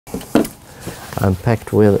I'm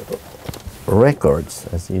packed with records,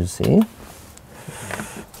 as you see.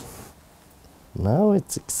 Now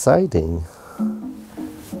it's exciting.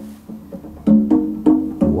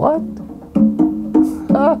 What?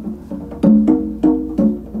 Ah.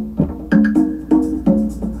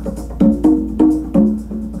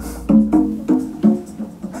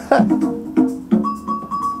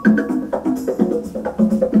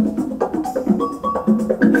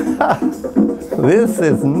 This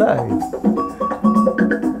is nice.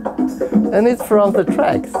 And it's from the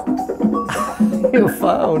tracks. You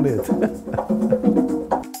found it.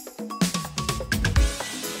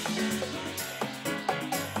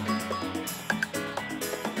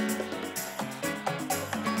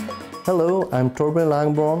 Hello, I'm Torbjörn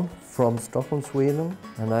Langborn from Stockholm, Sweden,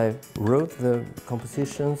 and I wrote the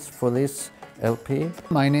compositions for this LP.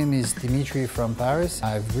 My name is Dimitri from Paris.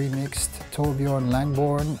 I've remixed Torbjörn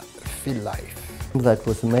Langborn, Feel Life. That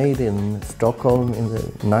was made in Stockholm in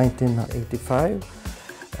 1985,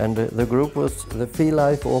 and the group was the Feel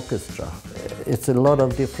Life Orchestra. It's a lot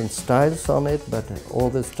of different styles on it, but all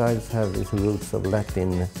the styles have these roots of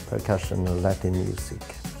Latin percussion or Latin music.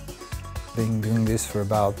 Been doing this for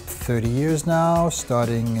about 30 years now,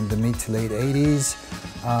 starting in the mid to late 80s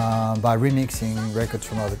by remixing records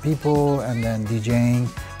from other people and then DJing,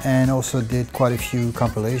 and also did quite a few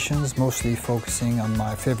compilations, mostly focusing on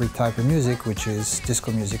my favorite type of music, which is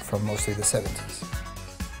disco music from mostly the 70s.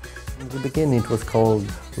 In the beginning it was called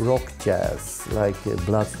rock jazz, like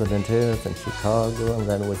Blood, Sweat and Tears and Chicago, and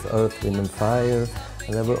then it was Earth, Wind and Fire,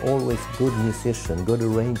 and there were always good musicians, good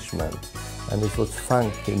arrangement. And it was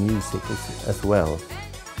funky music as well.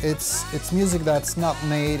 It's music that's not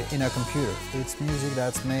made in a computer. It's music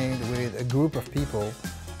that's made with a group of people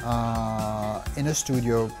in a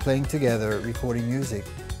studio playing together, recording music.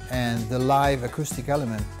 And the live acoustic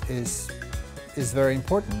element is very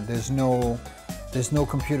important. There's no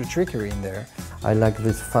computer trickery in there. I like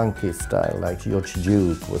this funky style, like George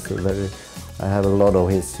Duke was I have a lot of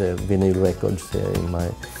his vinyl records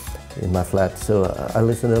in my flat, so I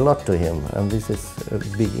listen a lot to him, and this is a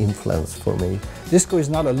big influence for me. Disco is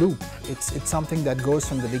not a loop. It's something that goes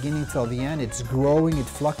from the beginning till the end. It's growing, it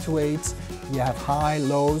fluctuates, you have high,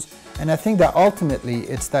 lows, and I think that ultimately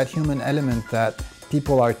it's that human element that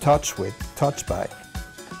people are touched by.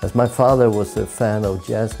 As my father was a fan of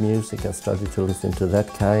jazz music, I started to listen to that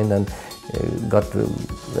kind, and got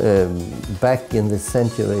back in the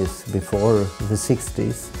centuries before the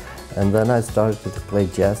 60s. And then I started to play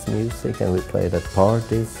jazz music, and we played at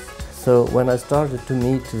parties. So when I started to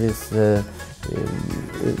meet this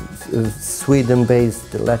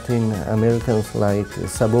Sweden-based Latin Americans like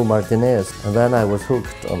Sabo Martinez, and then I was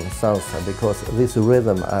hooked on salsa, because this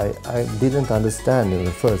rhythm I didn't understand in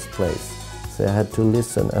the first place. So I had to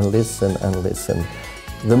listen and listen and listen.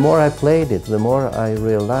 The more I played it, the more I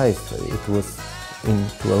realized it was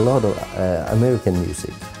into a lot of American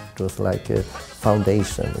music. It was like a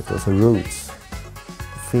foundation, it was a roots.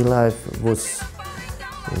 Feel Life was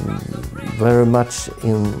very much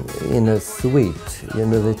in a suite, you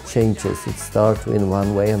know, the changes. It starts in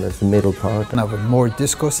one way and there's the middle part. I have a more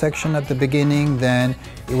disco section at the beginning, then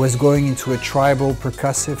it was going into a tribal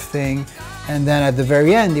percussive thing, and then at the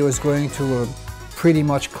very end it was going to a pretty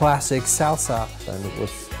much classic salsa. And it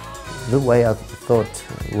was the way I thought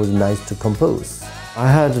it was nice to compose. I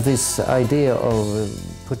had this idea of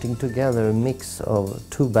putting together a mix of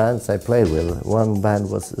two bands I played with. One band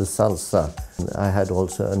was the salsa. I had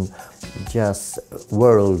also a jazz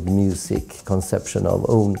world music conception of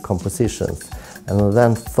own compositions. And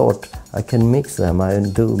then thought I can mix them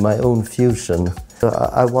and do my own fusion. So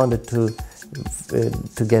I wanted to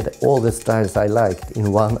get all the styles I liked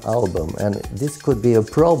in one album, and this could be a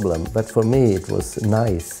problem, but for me it was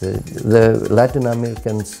nice. The Latin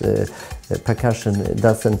Americans percussion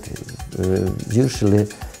doesn't usually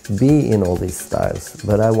be in all these styles,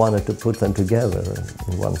 but I wanted to put them together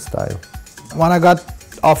in one style. When I got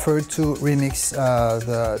offered to remix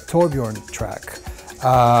the Torbjörn track,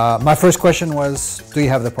 my first question was, do you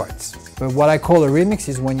have the parts? But what I call a remix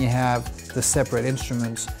is when you have the separate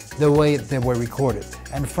instruments the way they were recorded.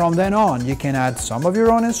 And from then on, you can add some of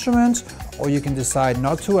your own instruments, or you can decide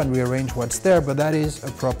not to and rearrange what's there, but that is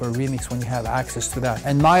a proper remix when you have access to that.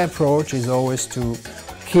 And my approach is always to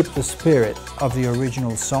keep the spirit of the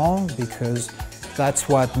original song, because that's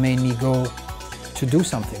what made me go to do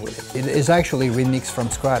something with it. It is actually remixed from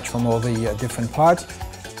scratch from all the different parts,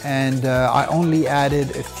 and I only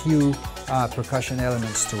added a few percussion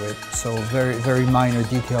elements to it, so very, very minor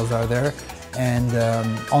details are there, and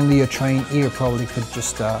only a trained ear probably could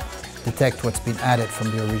just detect what's been added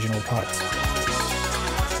from the original parts.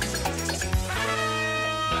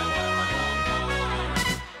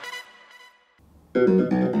 Ah,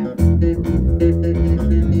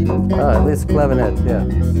 this clavinet, yeah.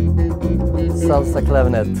 Salsa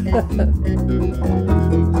clavinet.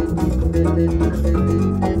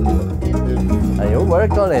 And you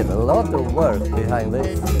worked on it, a lot of work behind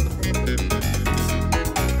this.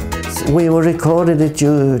 We recorded it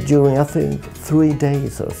during, I think, 3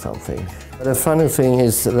 days or something. The funny thing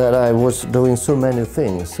is that I was doing so many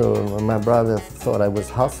things, so my brother thought I was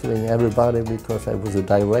hustling everybody because I was a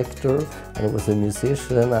director and I was a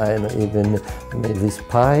musician. I even made this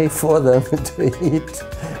pie for them to eat,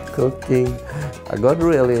 cooking. I got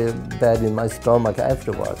really bad in my stomach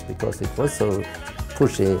afterwards because it was so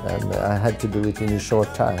pushy and I had to do it in a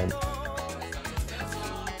short time.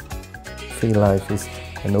 Free life is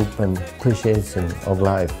an open appreciation of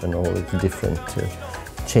life and all its different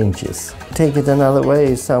changes. Take it another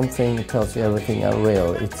way, something tells you everything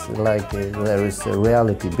unreal. It's like there is a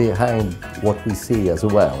reality behind what we see as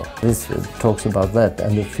well. This talks about that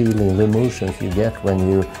and the feeling, the emotions you get when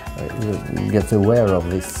you get aware of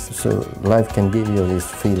this. So life can give you this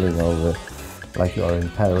feeling of like you are in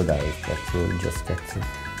paradise, that you just get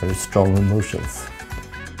very strong emotions.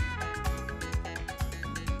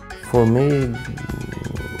 For me,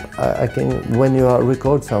 when you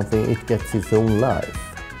record something, it gets its own life.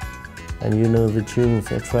 And you know the tunes,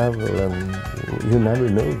 they travel and you never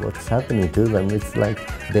know what's happening to them. It's like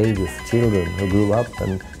babies, children who grew up,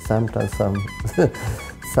 and sometimes some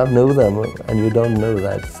know them and you don't know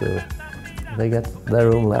that, so they get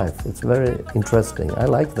their own life. It's very interesting. I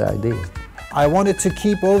like the idea. I wanted to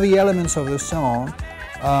keep all the elements of the song,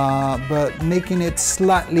 but making it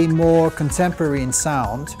slightly more contemporary in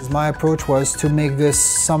sound. My approach was to make this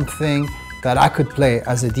something that I could play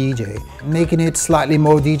as a DJ, making it slightly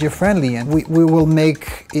more DJ friendly, and we will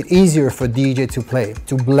make it easier for DJ to play,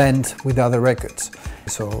 to blend with other records.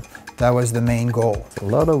 So that was the main goal. It's a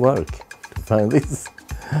lot of work to find this,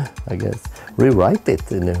 I guess. Rewrite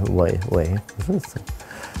it in a way. It's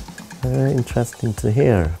very interesting to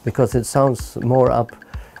hear, because it sounds more up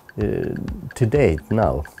to date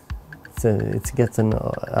now. It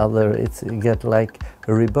gets like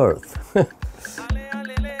a rebirth.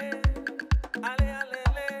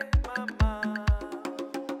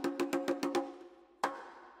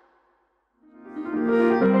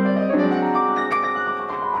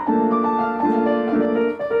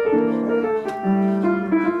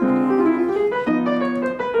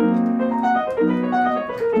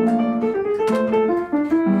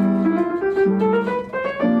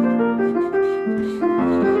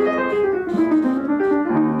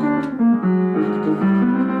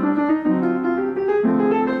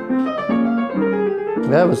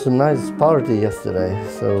 Yeah, it was a nice party yesterday,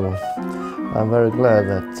 so I'm very glad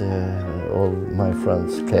that all my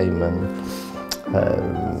friends came and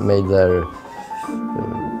made their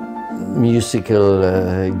musical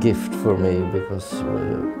gift for me, because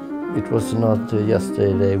it was not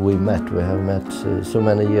yesterday we met. We have met so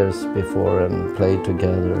many years before and played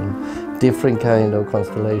together in different kind of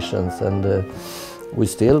constellations, and we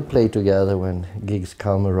still play together when gigs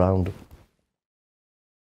come around.